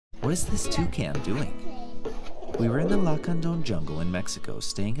What is this toucan doing? We were in the Lacandon jungle in Mexico,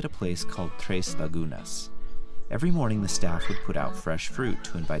 staying at a place called Tres Lagunas. Every morning the staff would put out fresh fruit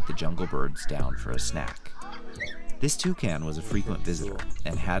to invite the jungle birds down for a snack. This toucan was a frequent visitor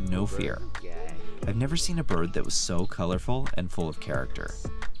and had no fear. I've never seen a bird that was so colorful and full of character.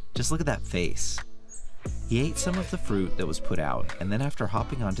 Just look at that face. He ate some of the fruit that was put out, and then after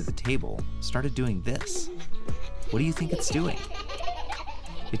hopping onto the table, started doing this. What do you think it's doing?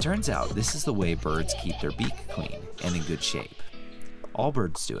 It turns out this is the way birds keep their beak clean and in good shape. All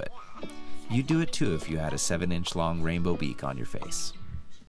birds do it. You'd do it too if you had a 7-inch long rainbow beak on your face.